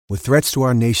With threats to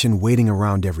our nation waiting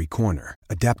around every corner,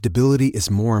 adaptability is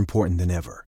more important than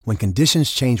ever. When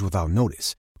conditions change without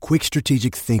notice, quick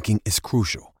strategic thinking is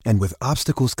crucial. And with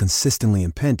obstacles consistently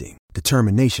impending,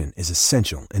 determination is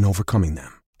essential in overcoming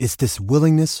them. It's this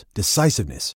willingness,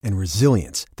 decisiveness, and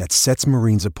resilience that sets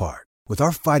Marines apart. With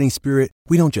our fighting spirit,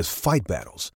 we don't just fight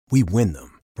battles, we win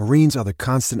them. Marines are the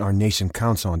constant our nation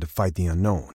counts on to fight the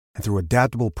unknown. And through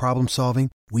adaptable problem solving,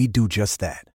 we do just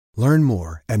that. Learn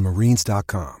more at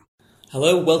marines.com.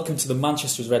 Hello, welcome to the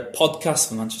Manchester is Red podcast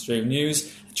for Manchester Evening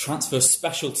News. A transfer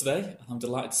special today, and I'm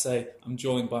delighted to say I'm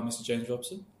joined by Mr. James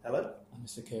Robson. Hello. And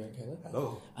Mr. Kieran Taylor.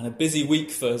 Hello. And a busy week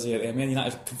for us here. Man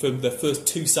United confirmed their first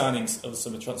two signings of the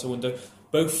summer transfer window,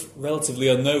 both relatively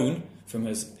unknown from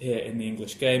us here in the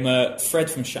English game. Fred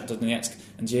from Shakhtar Donetsk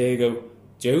and Diogo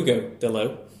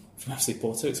Dalot from FC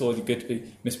Porto. It's always good to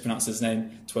be mispronouncing his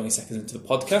name 20 seconds into the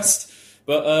podcast.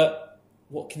 But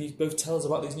what can you both tell us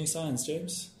about these new signings,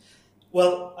 James?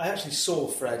 Well, I actually saw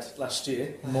Fred last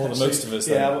year. More than most of us,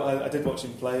 then. Yeah, I did watch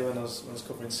him play when I was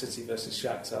covering City versus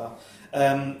Shakhtar.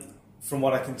 From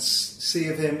what I can see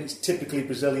of him, he's typically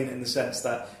Brazilian in the sense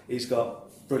that he's got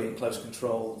brilliant close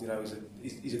control. You know,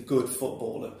 he's a good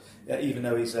footballer, even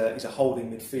though he's a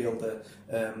holding midfielder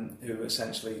who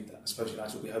essentially, I suppose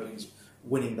United will be hoping is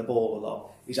winning the ball a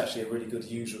lot. He's actually a really good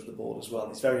user of the ball as well.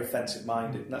 He's very offensive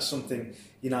minded, and that's something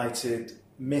United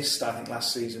missed, I think,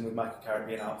 last season with Michael Carrick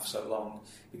being out for so long,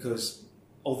 because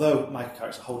although Michael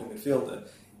Carrick's a holding midfielder,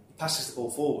 he passes the ball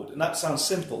forward, and that sounds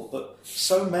simple, but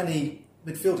so many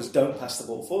midfielders don't pass the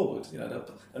ball forward, you know,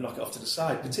 they'll knock it off to the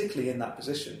side, particularly in that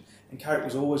position. And Carrick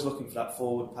was always looking for that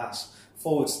forward pass.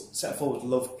 Centre forwards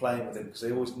loved playing with him because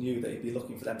they always knew that he'd be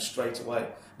looking for them straight away.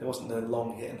 It wasn't the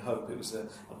long hit and hope; it was a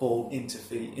ball into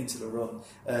the run.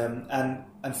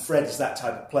 And Fred is that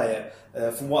type of player.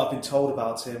 From what I've been told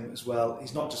about him as well,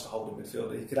 he's not just a holding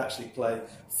midfielder. He could actually play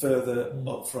further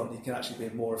up front. He can actually be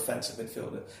a more offensive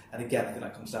midfielder. And again, I think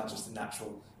that comes down to just the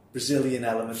natural Brazilian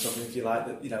element of him, if you like.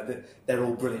 That, you know, they're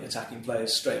all brilliant attacking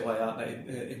players straight away, aren't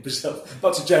they? In Brazil,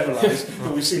 not to generalise,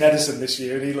 but we've seen Ederson this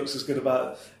year, and he looks as good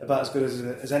about as good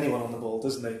as anyone on the ball,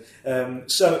 doesn't he?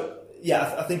 So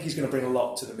yeah, I think he's going to bring a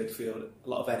lot to the midfield, a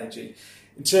lot of energy.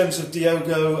 In terms of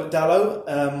Diogo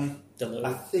Dalot,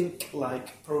 I think,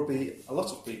 like probably a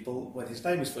lot of people, when his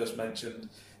name was first mentioned,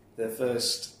 their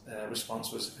first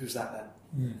response was, "Who's that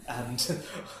then?" And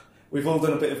we've all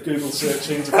done a bit of Google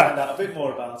searching to find out a bit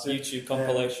more about it. YouTube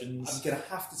compilations. I'm going to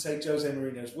have to take Jose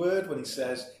Mourinho's word when he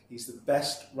says he's the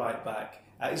best right back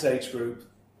at his age group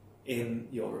in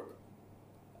Europe.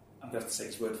 I'm going to have to take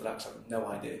his word for that because I have no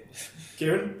idea.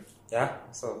 Kieran? Yeah,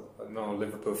 so no,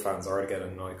 Liverpool fans are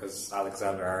getting annoyed because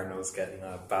Alexander Arnold's getting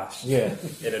bashed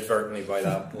inadvertently by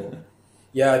that. But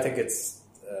yeah, I think it's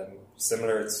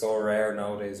similar. It's so rare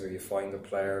nowadays where you find a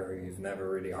player who you've never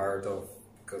really heard of,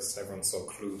 because everyone's so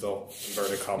clued up,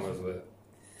 inverted commas, with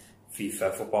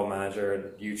FIFA, Football Manager and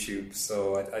YouTube.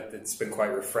 So it's been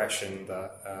quite refreshing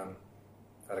that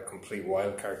had a complete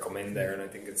wildcard come in there, and I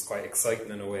think it's quite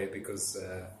exciting in a way because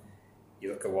you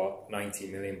look at what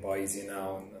 90 million buys you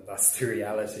now, and that's the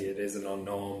reality. It is an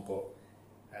unknown, but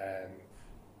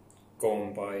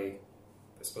going by,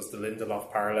 I suppose, the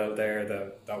Lindelof parallel there,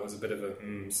 that was a bit of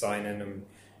a signing, and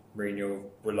Mourinho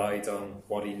relied on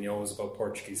what he knows about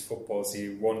Portuguese football, so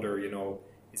you wonder, you know,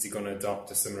 is he going to adopt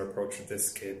a similar approach with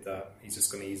this kid, that he's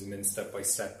just going to ease him in step by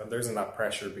step? And there isn't that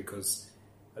pressure because,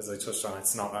 as I touched on,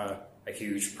 it's not a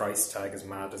huge price tag, as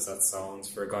mad as that sounds,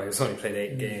 for a guy who's only played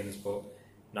 8 games, but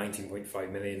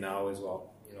 19.5 million now is what,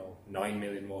 9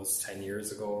 million was 10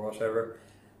 years ago or whatever.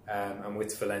 And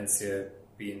with Valencia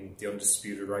being the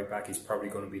undisputed right back, he's probably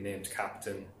going to be named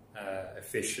captain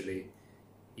officially.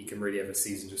 He can really have a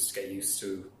season just to get used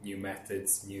to new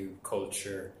methods, new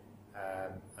culture,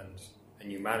 and a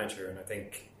new manager. And I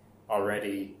think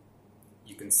already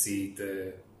you can see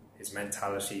his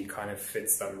mentality kind of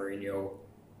fits that Mourinho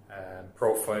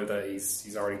profile, that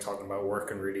he's already talking about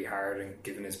working really hard and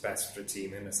giving his best for the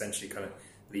team and essentially kind of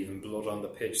leaving blood on the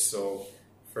pitch. So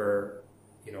for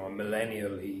a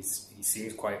millennial, he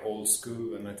seems quite old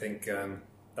school, and I think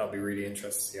that'll be really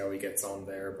interesting to see how he gets on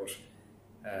there. But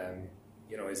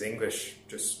his English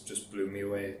just blew me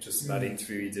away. Just that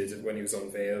interview he did when he was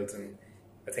unveiled, and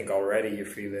I think already you're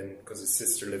feeling, because his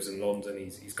sister lives in London,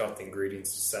 he's got the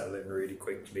ingredients to settle in really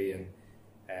quickly. And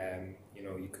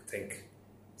you could think,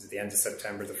 at the end of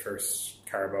September the first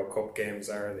Carabao Cup games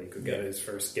are, that he could get his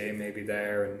first game maybe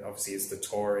there, and obviously it's the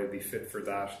tour, he'll be fit for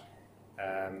that.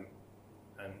 And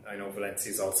I know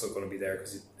Valencia is also going to be there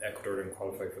because Ecuador didn't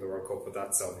qualify for the World Cup, but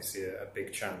that's obviously a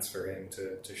big chance for him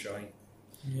to shine.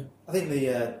 Yeah. I think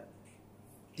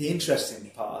the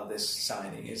interesting part of this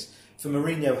signing is for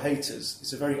Mourinho haters,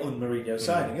 it's a very un-Mourinho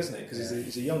signing, isn't it? Because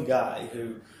he's a young guy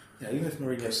who, even if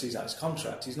Mourinho sees out his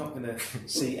contract, he's not going to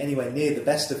see anywhere near the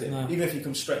best of him. No. Even if he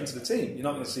comes straight into the team, you're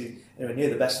not going to see anywhere near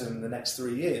the best of him in the next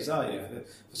 3 years, are you,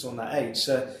 for someone that age?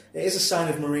 So it is a sign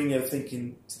of Mourinho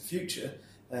thinking to the future.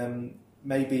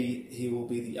 Maybe he will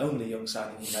be the only young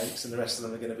signing he makes, and the rest of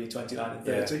them are going to be 29 and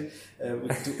 30. We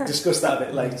can discuss that a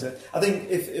bit later. I think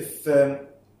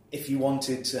if you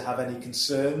wanted to have any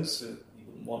concerns, you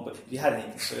wouldn't want, but if you had any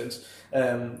concerns,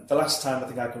 the last time I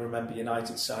think I can remember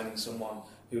United signing someone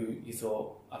who you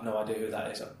thought, I've no idea who that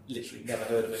is, I've literally never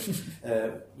heard of him,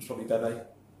 was probably Bebe.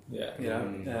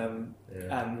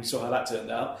 And we saw how that turned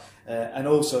out. And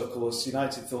also, of course,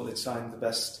 United thought they'd signed the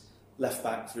best left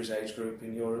back for his age group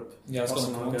in Europe. Yeah, I was going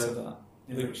to come on to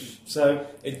that. So,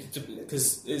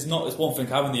 because it's one thing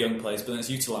having the young players, but then it's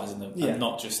utilising them and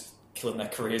not just killing their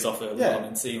careers off early on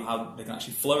and seeing how they can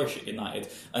actually flourish at United.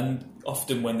 And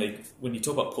often when you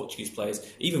talk about Portuguese players,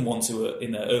 even ones who are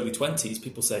in their early 20s,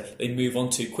 people say they move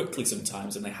on too quickly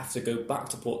sometimes and they have to go back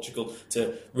to Portugal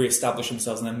to re-establish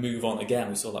themselves and then move on again.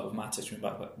 We saw that with Matic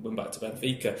went back to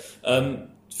Benfica.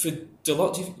 For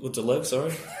Dalot,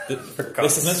 sorry.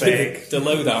 This is meant to be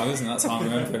Dalot down, isn't it? That's how I'm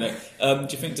remembering it. Do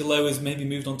you think Dalot has maybe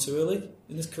moved on too early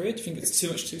in his career? Do you think it's too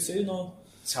much too soon? Or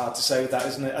it's hard to say with that,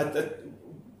 isn't it?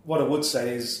 What I would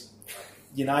say is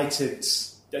United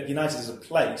as a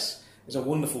place is a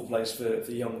wonderful place for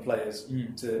young players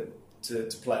to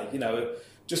play. I know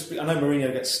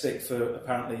Mourinho gets stick for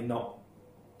apparently not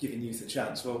giving youth a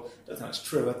chance. Well, I don't think that's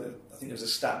true. I think there's a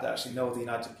stat that actually no other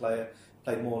United player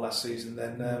played more last season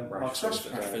than Marcus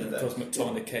Rashford. Of course,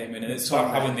 McTominay came in, and it's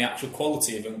about having the actual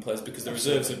quality of young players because the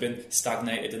reserves have been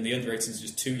stagnated and the under-18s are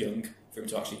just too young for him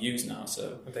to actually use now.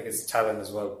 So I think it's talent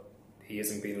as well. He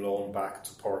isn't being loaned back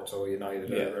to Porto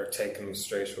United or taken him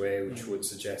straight away, which would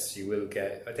suggest he will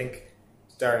get. I think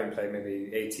Darren played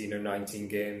maybe 18 or 19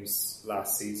 games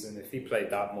last season. If he played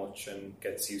that much and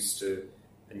gets used to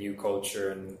a new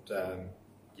culture and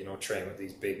train with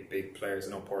these big players,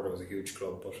 I know Porto is a huge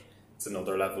club, but it's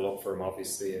another level up for him.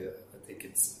 Obviously, I think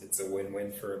it's a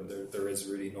win-win for him. There is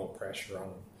really no pressure on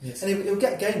him. Yes. And he'll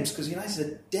get games because United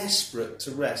are desperate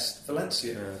to rest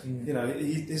Valencia.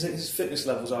 His fitness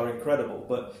levels are incredible,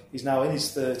 but he's now in his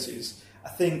 30s. I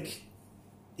think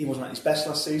he wasn't at his best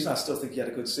last season. I still think he had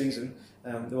a good season.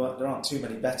 There aren't too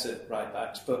many better right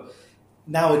backs, but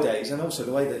nowadays, and also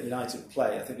the way that United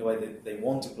play, I think the way that they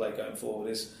want to play going forward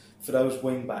is for those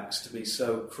wing backs to be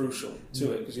so crucial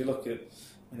to it. Because you look at,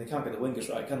 they can't get the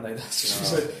wingers right, can they?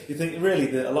 So you think really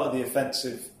that a lot of the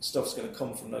offensive stuff's going to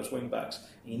come from those wing backs.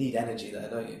 You need energy there,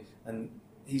 don't you? And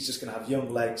he's just going to have young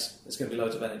legs. There's going to be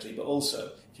loads of energy. But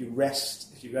also, if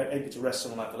you're able to rest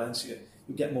someone like Valencia,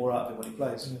 you get more out of him when he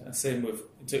plays. Yeah. Same in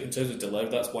terms of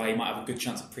Dalot. That's why he might have a good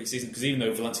chance at pre-season. Because even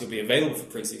though Valencia will be available for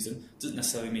pre-season, it doesn't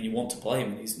necessarily mean you want to play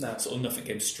him. And he's sort of nothing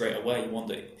games straight away. You want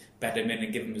to bed him in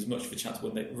and give him as much of a chance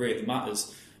when it really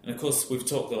matters. And of course, we've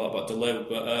talked a lot about Dalot,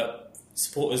 but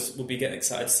supporters will be getting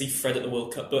excited to see Fred at the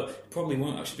World Cup, but probably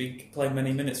won't actually be playing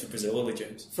many minutes for Brazil, will they,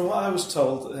 James? From what I was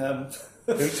told...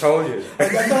 Who told you? I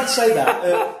can't say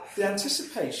that. The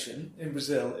anticipation in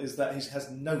Brazil is that he has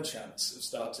no chance of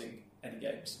starting any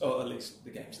games, or at least the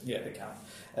games that they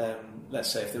can. Let's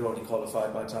say if they're already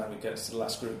qualified by the time it gets to the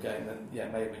last group game,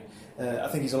 then maybe. I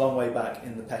think he's a long way back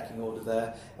in the pecking order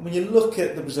there. And when you look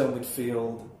at the Brazil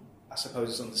midfield, I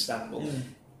suppose it's understandable.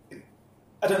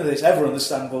 I don't know that it's ever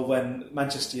understandable when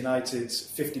Manchester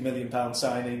United's £50 million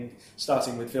signing,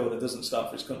 starting midfielder, doesn't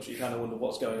start for his country. You kind of wonder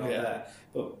what's going on there.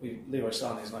 But Leroy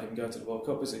Sané is not even going to the World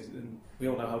Cup, is he? And we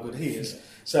all know how good he is.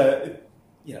 So,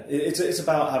 it's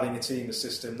about having a team, a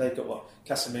system. They've got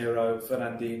Casemiro,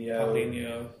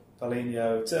 Fernandinho,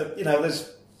 Paulinho.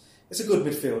 It's a good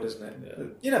midfield, isn't it? Yeah.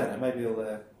 You never know. Maybe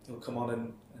he'll come on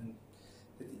and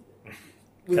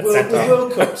with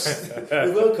World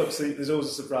Cups, there's always a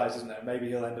surprise, isn't there? Maybe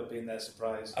he'll end up being their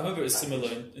surprise. I remember it was similar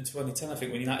in 2010. I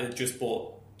think when United had just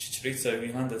bought Chicharito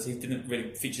Hernandez, he didn't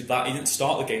really feature that. He didn't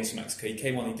start the games for Mexico. He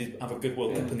came on. He did have a good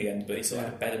World Cup in the end, but he sort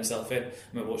of bed himself in. I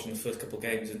remember watching the first couple of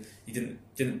games, and he didn't.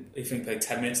 He played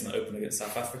 10 minutes in the opener against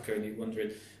South Africa, and you're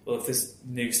wondering, well, if this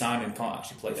new signing can't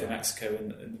actually play for Mexico in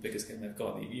the biggest game they've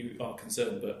got, you are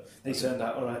concerned. But he turned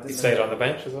out all right. He stayed on the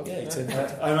bench as well. Yeah, he turned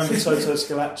out. I remember Toto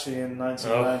Scalacci in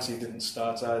 1990 didn't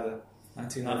start either.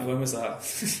 1990, when was that?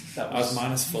 That was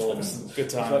 -4. Good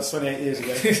time. It was about 28 years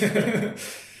ago.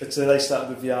 But they started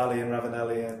with Vialli and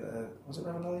Ravanelli, and was it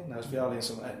Ravanelli? No, it was Vialli and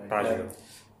someone. Anyway,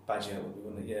 Baggio would be,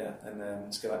 wouldn't it? Yeah,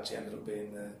 and Scalacci ended up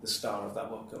being the star of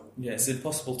that World Cup. Yeah, it's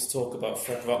impossible to talk about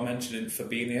Fred without mentioning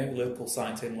Fabinho. Liverpool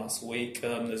signed him last week.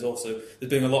 There's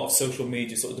been a lot of social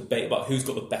media sort of debate about who's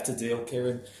got the better deal.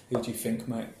 Kieran, who do you think,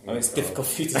 mate? I mean, it's difficult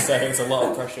for you to say. It's a lot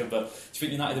of pressure, but do you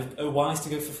think United are wise to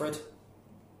go for Fred?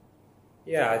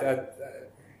 Yeah,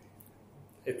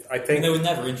 I think they were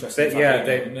never interested.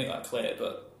 They make that clear.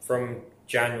 But from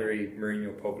January,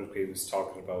 Mourinho publicly was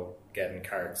talking about getting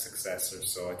Carrick's successor.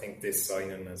 So I think this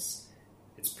signing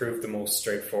it's proved the most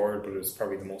straightforward, but it was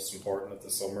probably the most important of the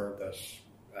summer. That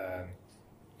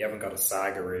you haven't got a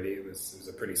saga really. It was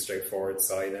a pretty straightforward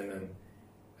signing, and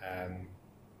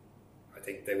I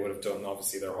think they would have done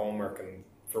obviously their homework. And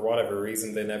for whatever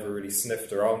reason, they never really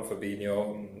sniffed around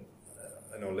Fabinho. And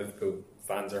I know Liverpool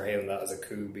fans are hailing that as a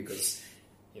coup because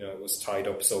it was tied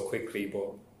up so quickly,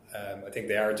 but I think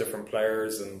they are different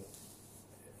players, and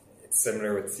it's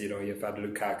similar with you've had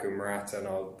Lukaku, Morata, and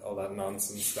all that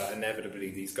nonsense that inevitably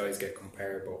these guys get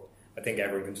compared. But I think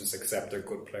everyone can just accept they're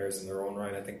good players in their own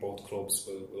right. I think both clubs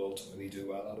will ultimately do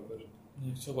well out of it.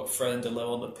 You talk about Fred and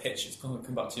Dalot on the pitch. It's going to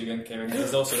come back to you again, Kieran.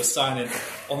 There's also a signing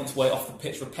on its way off the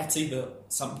pitch. Rapetti, the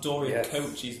Sampdoria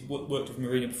coach, he's worked with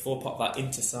Mourinho before, part of that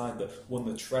Inter side that won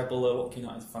the treble. What can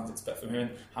United fans expect from him?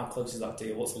 How close is that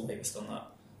deal? What's the latest on that?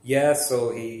 Yeah,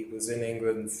 so he was in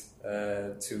England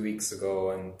 2 weeks ago,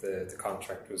 and the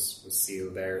contract was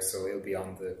sealed there, so he'll be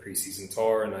on the pre-season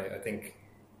tour. And I think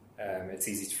it's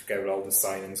easy to forget with all the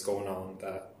signings going on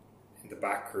that in the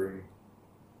backroom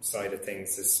side of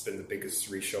things, this has been the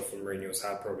biggest reshuffle Mourinho's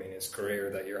had probably in his career,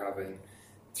 that you're having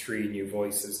 3 new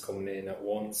voices coming in at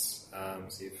once.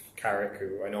 So you've Carrick,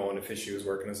 who I know unofficially was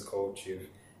working as a coach, you've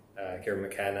Kieran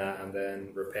McKenna, and then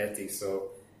Rapetti. So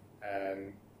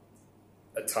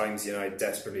at times United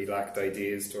desperately lacked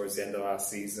ideas towards the end of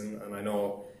last season, and I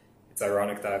know it's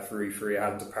ironic that if Rui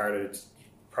hadn't departed,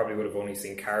 probably would have only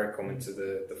seen Carrick come into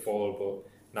the fold, but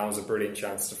now is a brilliant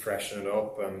chance to freshen it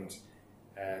up, and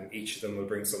each of them will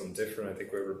bring something different. I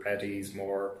think with Rapetti, he's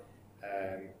more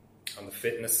on the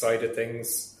fitness side of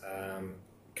things.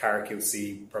 Carrick, you'll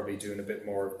see probably doing a bit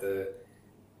more of the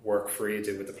work Free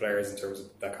did with the players in terms of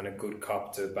that kind of good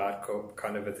cop to bad cop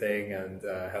kind of a thing, and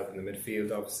helping the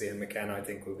midfield obviously. And McKenna, I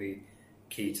think, will be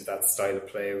key to that style of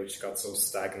play which got so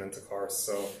stagnant, of course.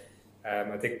 So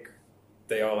I think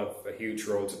they all have a huge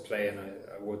role to play, and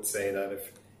I would say that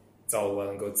if it's all well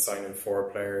and good signing 4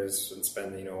 players and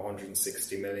spending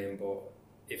 160 million, but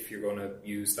if you're going to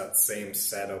use that same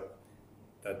setup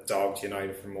that dogged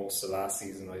United for most of last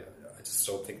season, I just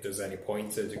don't think there's any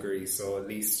point to a degree. So at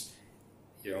least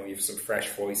you have some fresh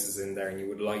voices in there, and you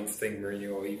would like to think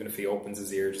Mourinho, even if he opens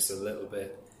his ear just a little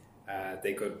bit,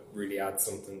 they could really add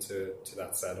something to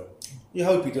that setup. You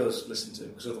hope he does listen to him,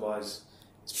 because otherwise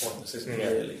it's pointless, isn't it?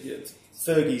 Really,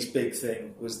 Fergie's big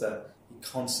thing was that he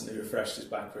constantly refreshed his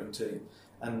backroom team,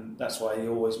 and that's why he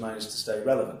always managed to stay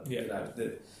relevant.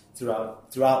 Throughout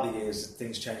the years,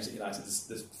 things changed at United.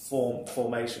 The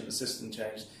formation, the system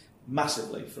changed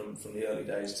massively from the early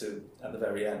days to at the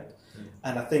very end.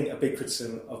 And I think a big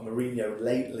criticism of Mourinho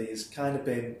lately has kind of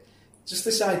been just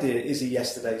this idea: is he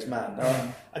yesterday's man?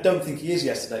 Now, I don't think he is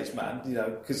yesterday's man,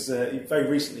 because he very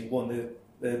recently won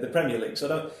the Premier League. So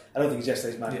I don't think he's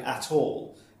yesterday's man at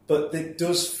all. But it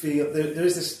does feel there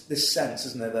is this sense,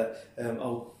 isn't there, that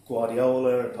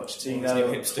Guardiola and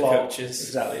Pochettino and Klopp, coaches.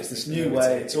 Exactly, it's this new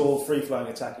way. It's all free flowing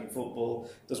attacking football.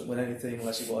 Doesn't win anything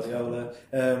unless you're Guardiola.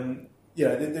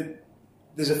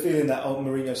 There's a feeling that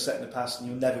Mourinho's set in the past and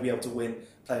you'll never be able to win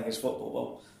playing his football.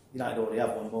 Well, United already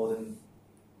have won more than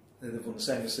they've won the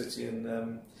same as City in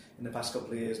the past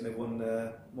couple of years, and they've won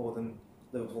more than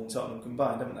Liverpool and Tottenham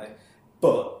combined, haven't they?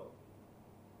 But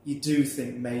you do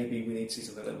think maybe we need to see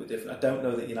something a little bit different. I don't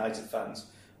know that United fans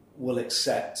will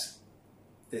accept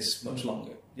this much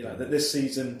longer. That this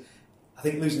season, I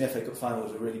think losing the FA Cup final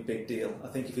was a really big deal. I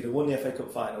think if you'd have won the FA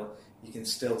Cup final, you can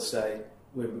still say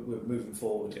we're moving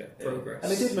forward. Progress.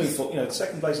 And they did move forward. The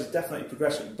second place is definitely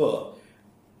progression, but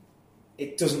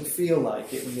it doesn't feel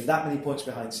like it when you're that many points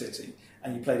behind City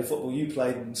and you play the football you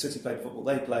played and City played the football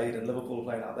they played and Liverpool are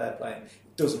playing out they're playing.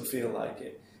 It doesn't feel like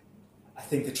it. I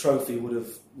think the trophy would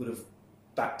have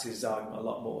backed his argument a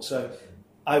lot more. So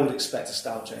I would expect a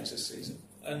style change this season.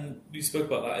 And you spoke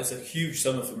about that as a huge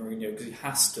summer for Mourinho, because he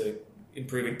has to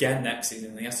improve again next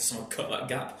season, and he has to somehow cut that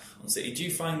gap on City. Do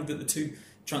you find that the 2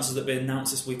 transfers that have been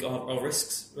announced this week are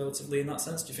risks relatively in that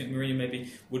sense? Do you think Mourinho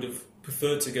maybe would have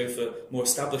preferred to go for more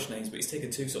established names, but he's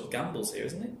taken 2 sort of gambles here,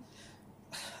 isn't he?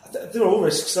 They're all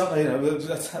risks, aren't they?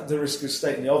 The risk is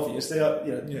stating the obvious. They are.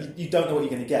 You don't know what you're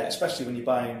going to get, especially when you're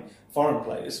buying foreign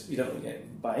players. You don't know what you're going to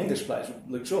buy English players with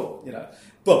Luke Shaw.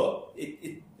 But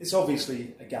it's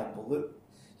obviously a gamble. That,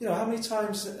 you know, how many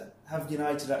times have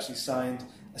United actually signed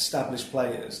established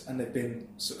players and they've been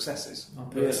successes? Van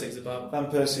Persie's about. Van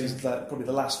Persie's like probably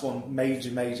the last one major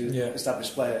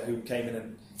established player who came in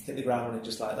and hit the ground running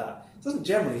just like that. It doesn't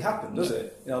generally happen, does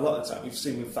it? You know, a lot of the time we've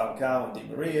seen with Falcao and Di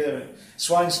Maria and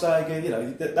Schweinsteiger. You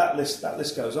know, that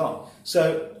list goes on.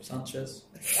 So Sanchez.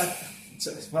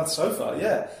 Well, so far,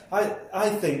 yeah. I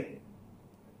think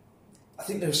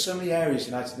there are so many areas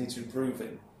United need to improve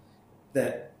in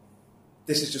that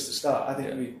this is just the start. I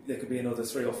think there could be another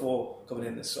 3 or 4 coming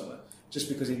in this summer, just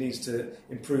because he needs to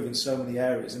improve in so many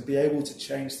areas and be able to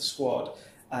change the squad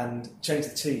and change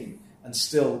the team and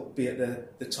still be at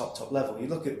the top level. You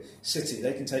look at City;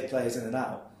 they can take players in and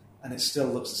out, and it still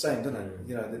looks the same, doesn't it?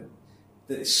 You know,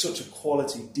 it's such a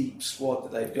quality, deep squad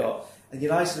that they've got. And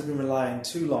United have been relying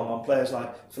too long on players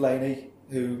like Fellaini,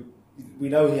 who we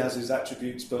know he has his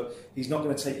attributes, but he's not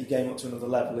going to take your game up to another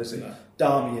level, is he? No.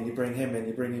 Darmian, you bring him in,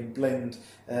 you bring in Blind,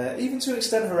 even to an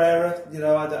extent Herrera. You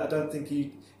know, I don't think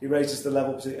he raises the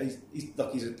level.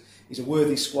 He's a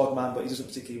worthy squad man, but he doesn't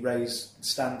particularly raise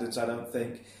standards, I don't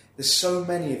think. There's so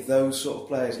many of those sort of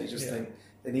players that you just think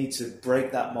they need to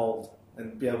break that mould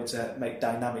and be able to make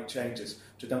dynamic changes,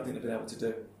 which I don't think they've been able to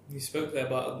do. You spoke there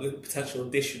about the potential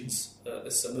additions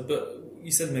this summer, but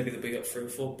you said maybe the big up 3 or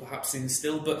 4, perhaps in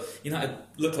still. But United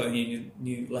look like a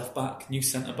new left back, new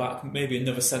centre back, maybe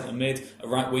another centre mid, a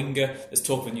right winger. There's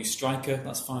talk of a new striker.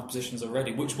 That's 5 positions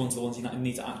already. Which ones are the ones United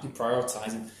need to actually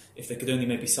prioritise? And if they could only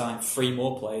maybe sign 3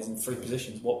 more players in 3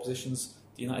 positions, what positions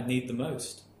do United need the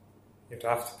most? It'd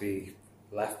have to be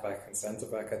left back and centre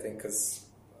back, I think, because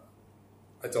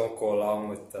I don't go along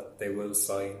with that they will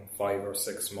sign 5 or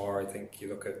 6 more. I think you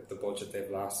look at the budget they've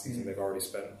last season, they've already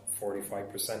spent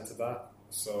 45% of that.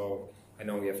 So I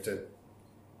know we have to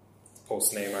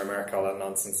post-Neymar mark all that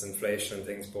nonsense, inflation and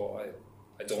things, but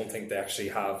I don't think they actually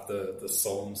have the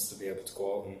sums to be able to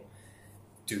go out and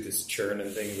do this churning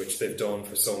thing, which they've done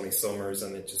for so many summers,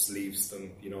 and it just leaves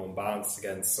them, you know, unbalanced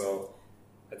again. So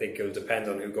I think it'll depend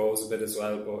on who goes a bit as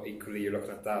well, but equally you're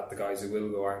looking at that, the guys who will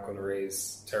go aren't going to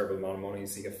raise a terrible amount of money.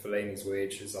 So you get Fellaini's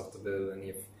wages off the bill, and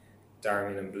you have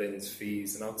Darmian and Blind's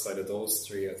fees, and outside of those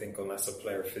 3, I think unless a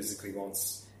player physically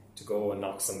wants to go and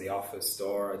knocks on the office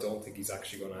door, I don't think he's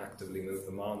actually going to actively move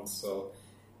them on. So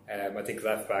I think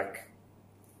left back,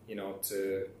 you know,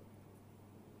 to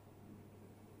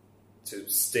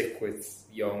stick with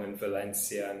Young and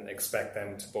Valencia and expect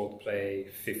them to both play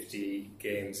 50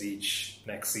 games each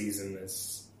next season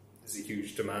is a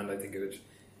huge demand. I think it would.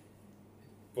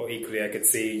 But equally, I could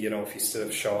see, you know, if you still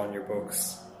have Shaw in your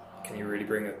books, can you really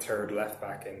bring a third left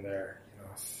back in there? You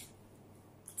know,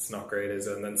 it's not great, is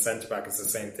it? And then centre back is the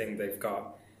same thing. They've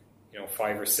got, you know,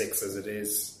 5 or 6 as it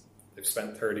is. They've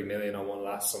spent 30 million on one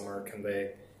last summer. Can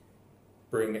they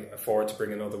afford to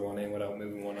bring another one in without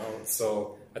moving one out?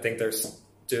 So I think there's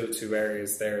still 2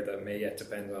 areas there that may yet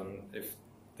depend on if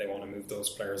they want to move those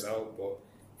players out. But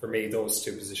for me, those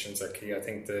 2 positions are key. I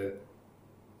think the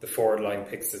forward line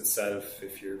picks itself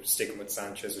if you're sticking with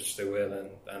Sanchez, which they will,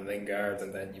 and Lingard,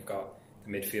 and then you've got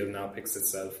the midfield now picks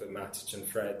itself with Matic and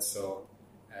Fred. So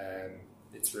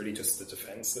it's really just the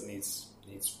defence that needs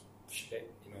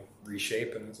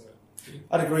reshaping, isn't it?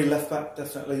 I'd agree, left back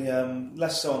definitely,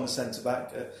 less so on the centre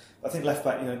back. I think left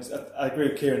back, you know, I agree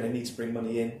with Kieran, they need to bring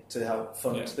money in to help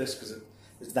fund this because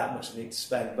there's that much they need to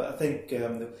spend. But I think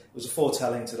there was a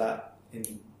foretelling to that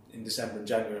in December and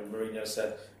January, and Mourinho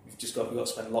said we've got to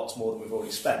spend lots more than we've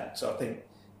already spent. So I think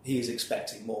he is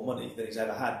expecting more money than he's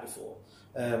ever had before.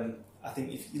 I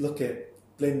think if you look at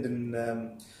Blind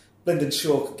and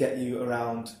Shaw could get you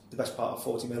around the best part of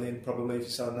 40 million probably if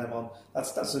you're selling them on.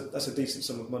 That's a decent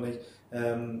sum of money.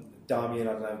 Darmian,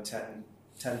 I don't know,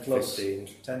 10 plus, 15.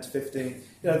 10 to 15.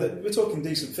 You know, we're talking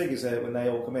decent figures here when they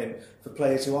all come in for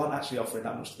players who aren't actually offering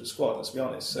that much to the squad, let's be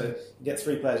honest. So you get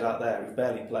 3 players out there who've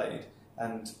barely played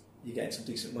and you're getting some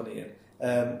decent money in.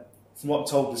 From what I'm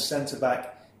told, the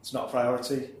centre-back, it's not a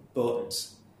priority, but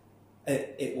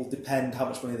it will depend how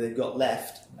much money they've got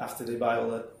left after they buy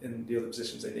all in the other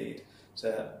positions they need.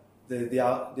 So the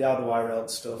Alderweireld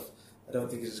stuff, I don't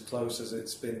think is as close as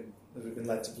we've been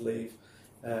led to believe.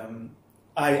 So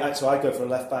I go for a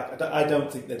left back. I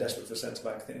don't think they're desperate for a centre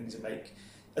back. I think they need to make.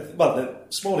 Well,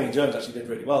 Smalling and Jones actually did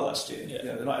really well last year. Yeah. You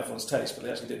know, they're not everyone's taste, but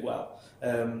they actually did well.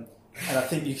 And I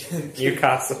think you can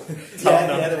Newcastle.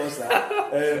 yeah, there was that.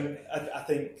 I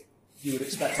think you would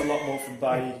expect a lot more from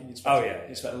Bailly. You'd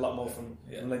expect a lot more from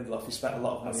Lindelof. You spent a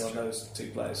lot of money on those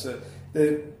 2 players. So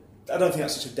I don't think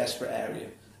that's such a desperate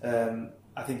area.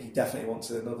 I think he definitely wants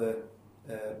another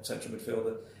central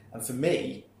midfielder. And for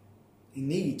me, he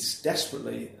needs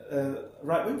desperately a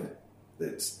right winger.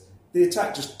 the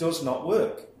attack just does not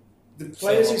work. The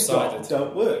players he's got lopsided.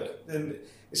 don't work. And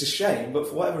it's a shame, but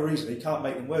for whatever reason, he can't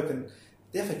make them work. And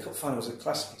the FA Cup final was a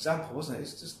classic example, wasn't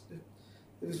it?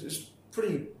 It was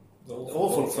pretty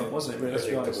awful up front, wasn't it, really, to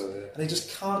be honest? And he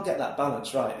just can't get that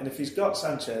balance right. And if he's got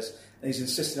Sanchez and he's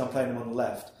insisting on playing him on the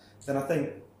left, then I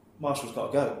think Martial's got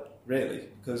to go, really,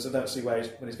 because I don't see when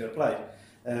he's going to play.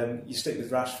 You stick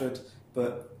with Rashford,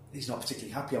 but he's not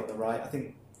particularly happy on the right. I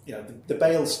think the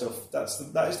Bale stuff,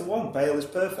 that is the one. Bale is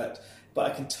perfect. But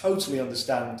I can totally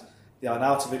understand the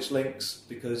Arnautovic links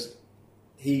because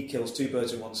he kills two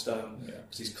birds with one stone.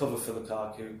 Because he's cover for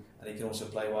Lukaku and he can also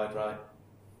play wide right.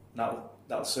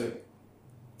 That'll suit.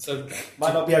 So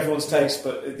might not be everyone's taste,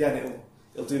 but again,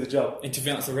 it'll do the job. And to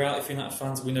be honest, the reality for United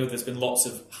fans, we know there's been lots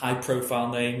of high-profile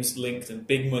names linked and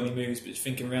big money moves. But do you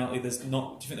think in reality there's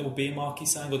not? Do you think there will be a marquee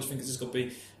signing, or do you think it's just going to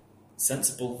be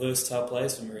sensible, versatile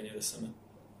players for Mourinho this summer?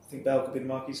 I think Bale could be the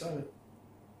marquee signing.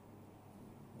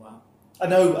 Wow. I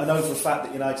know for a fact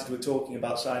that United were talking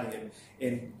about signing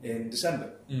him in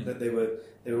December. That they were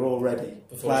already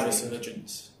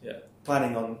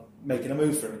planning on making a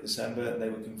move for him in December, and they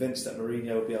were convinced that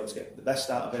Mourinho would be able to get the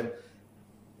best out of him.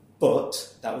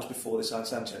 But that was before they signed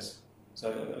Sanchez.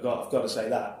 So I've got to say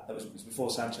that was before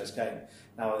Sanchez came.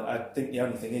 Now I think the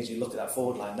only thing is you look at that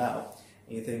forward line now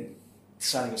and you think the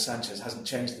signing of Sanchez hasn't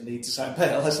changed the need to sign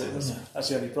Bale, has it? That's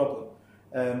the only problem.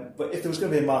 But if there was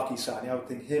going to be a marquee signing, I would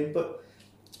think him. But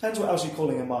it depends what else you're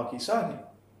calling a marquee signing.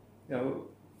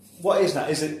 What is that?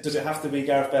 Does it have to be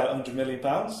Gareth Bale at £100 million?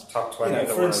 Top 20.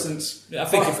 For instance, I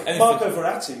think if anything, Marco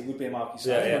Verratti would be a marquee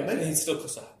signing. Yeah. He'd still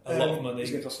cost a lot of money. He's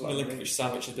going to cost a lot of money.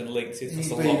 Milinkovic-Savic has been linked. He'd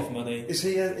cost a lot of money. Is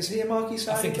he a marquee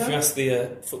signing? I think if you ask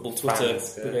the football Twitter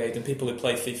brigade and people who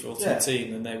play FIFA Ultimate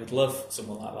Team, then they would love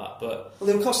someone like that. But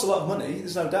they would cost a lot of money.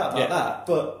 There's no doubt about that.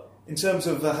 But in terms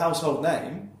of a household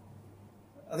name,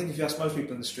 I think if you ask most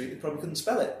people in the street, they probably couldn't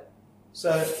spell it.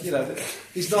 So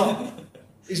he's not.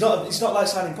 He's not like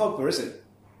signing Pogba, is it?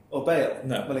 Or Bale,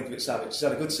 no. Milinkovic-Savic. He's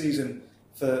had a good season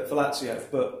for Lazio,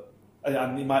 but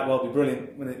and he might well be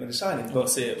brilliant when he's signing. But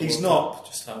he's not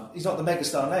the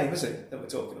megastar name, is it, that we're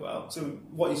talking about? So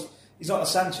he's not a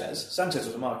Sanchez. Sanchez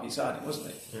was a marquee signing,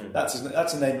 wasn't he? That's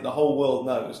a name that the whole world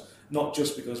knows, not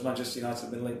just because Manchester United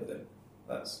have been linked with him.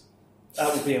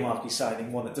 That would be a marquee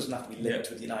signing, one that doesn't have to be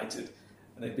linked with United,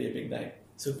 and it'd be a big name.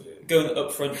 So going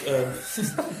up front, I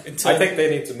think they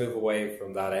need to move away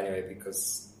from that anyway,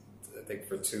 because I think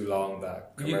for too long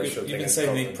that commercial thing. You've been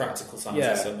saying they need practical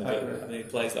signs. They need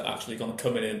players that are actually going to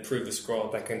come in and improve the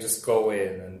squad. That can just go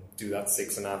in and do that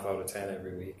 6.5 out of 10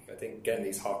 every week. I think getting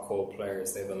these hot cold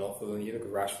players, they have enough of them. You look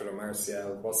at Rashford or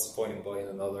Martial. What's the point in buying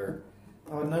another?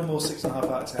 Oh, no more 6.5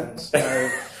 out of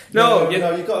 10s. No,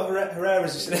 you've got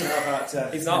Herrera's a 6.5 out of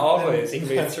 10. He's not always. He can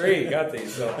be a 3. Got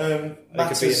these. So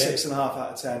Matt's a 6.5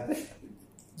 out of 10.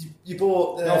 You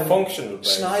bought no functional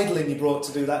players. Schneidlin. You brought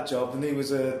to do that job, and he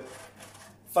was a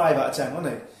 5 out of 10,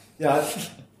 wasn't he? Yeah,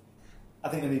 I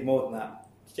think they need more than that.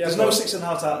 Yeah, there's no 6.5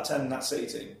 out of 10 in that City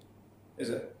team, is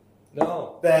it?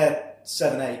 No, they're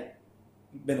 7, 8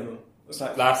 minimum. That's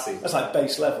like last season. That's like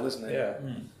base level, isn't it? Yeah.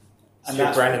 And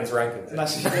that's Brennan's rankings.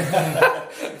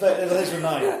 But those were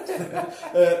 9.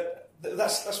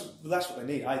 That's what they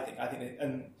need. I think.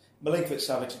 And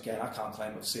Milinkovic-Savic again. I can't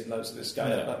claim I've seen loads of this guy.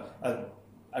 Yeah.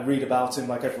 I read about him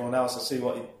like everyone else. I see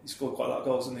what he scored quite a lot of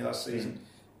goals in the last season.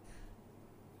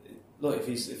 Look, if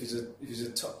he's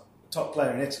a top player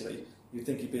in Italy, you'd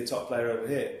think he'd be a top player over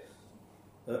here.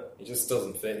 But he just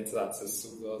doesn't fit into that. That's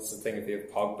the thing. If you have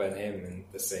Pogba and him in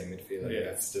the same midfield,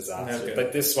 it's disaster. Okay.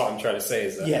 But this is what I'm trying to say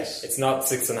is that it's not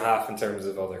 6.5 in terms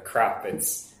of other crap.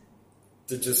 It's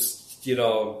they're just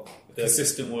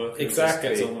consistent work. Exactly.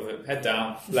 Gets on with it. Head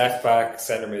down. Left back,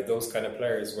 centre mid, those kind of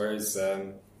players. Whereas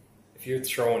if you're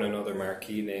throwing another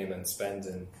marquee name and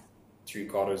spending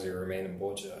 3/4 of your remaining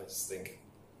budget, I just think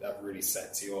that really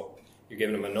sets you up. You're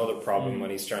giving him another problem when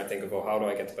he's trying to think of, how do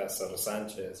I get the best out of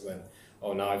Sanchez when,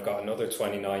 now I've got another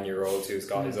 29-year-old who's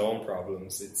got his own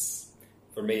problems.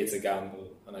 For me, it's a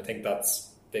gamble. And I think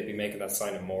they'd be making that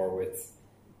signing more with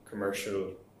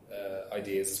commercial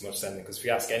ideas as much as anything. Because if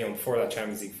you ask anyone before that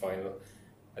Champions League final,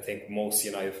 I think most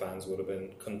United fans would have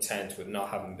been content with not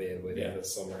having Bale with him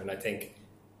this summer. And I think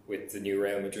with the new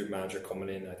Real Madrid manager coming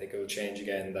in, I think it will change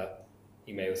again, that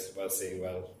he may well say,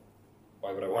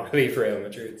 why would I want to leave Real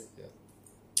Madrid? Yeah.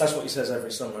 That's what he says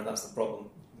every summer, and that's the problem.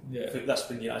 Yeah. That's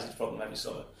been United's problem every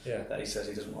summer. Yeah. That he says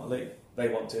he doesn't want to leave. They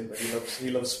want him, but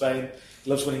he loves Spain. He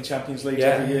loves winning Champions League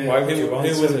every year. Why would you want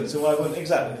him? So why wouldn't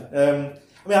exactly?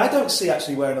 I mean, I don't see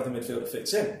actually where another midfielder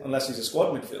fits in, unless he's a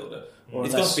squad midfielder. Or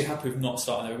He's got to be happy with not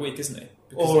starting every week, isn't he?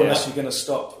 Or unless you're going to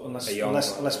stop, unless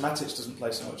Matic doesn't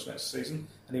play so much next season,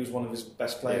 and he was one of his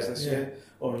best players this year,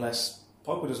 or unless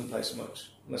Pogba doesn't play so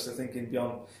much, unless they're thinking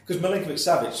beyond. Because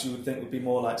Milinkovic-Savic, you would think, would be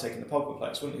more like taking the Pogba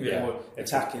place, wouldn't you? More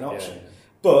attacking option. Yeah.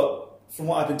 But from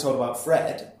what I've been told about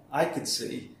Fred, I could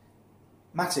see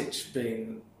Matic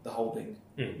being the holding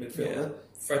midfielder,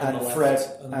 Fred and on the Fred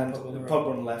left, and Pogba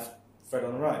on the left, Fred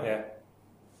on the right. Yeah,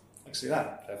 I can see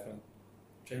that. definitely.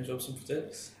 James Robson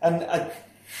predicts. And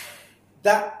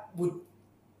that would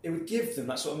give them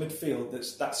that sort of midfield,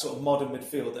 that's that sort of modern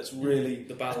midfield that's really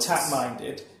attack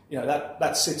minded. You know,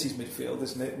 that's City's midfield,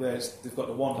 isn't it? Whereas they've got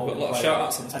the one holding player. I've got a lot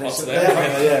of shout outs in this part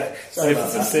today. Yeah. Sorry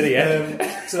about that. City,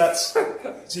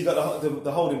 so you've got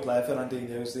the holding player,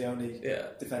 Fernandinho, is the only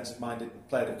defensive minded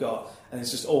player they've got, and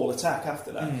it's just all attack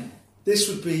after that. This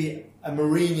would be a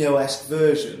Mourinho-esque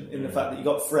version in the fact that you've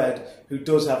got Fred, who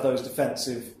does have those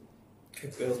defensive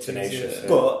tenacious,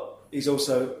 but he's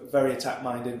also very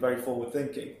attack-minded, very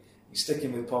forward-thinking. He's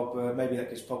sticking with Pogba. Maybe that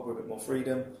gives Pogba a bit more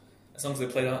freedom. As long as they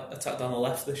play that attack down the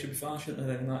left, they should be fine, shouldn't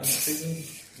they? Next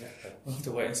season. We'll have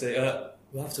to wait and see.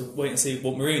 We'll have to wait and see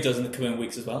what Mourinho does in the coming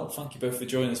weeks as well. Thank you both for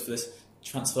joining us for this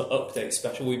transfer update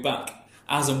special. We'll be back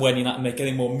as and when United make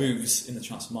any more moves in the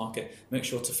transfer market. Make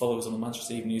sure to follow us on the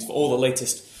Manchester Evening News for all the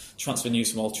latest transfer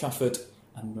news from Old Trafford.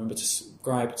 And remember to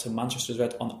subscribe to Manchester's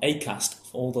Red on Acast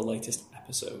for all the latest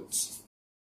episodes.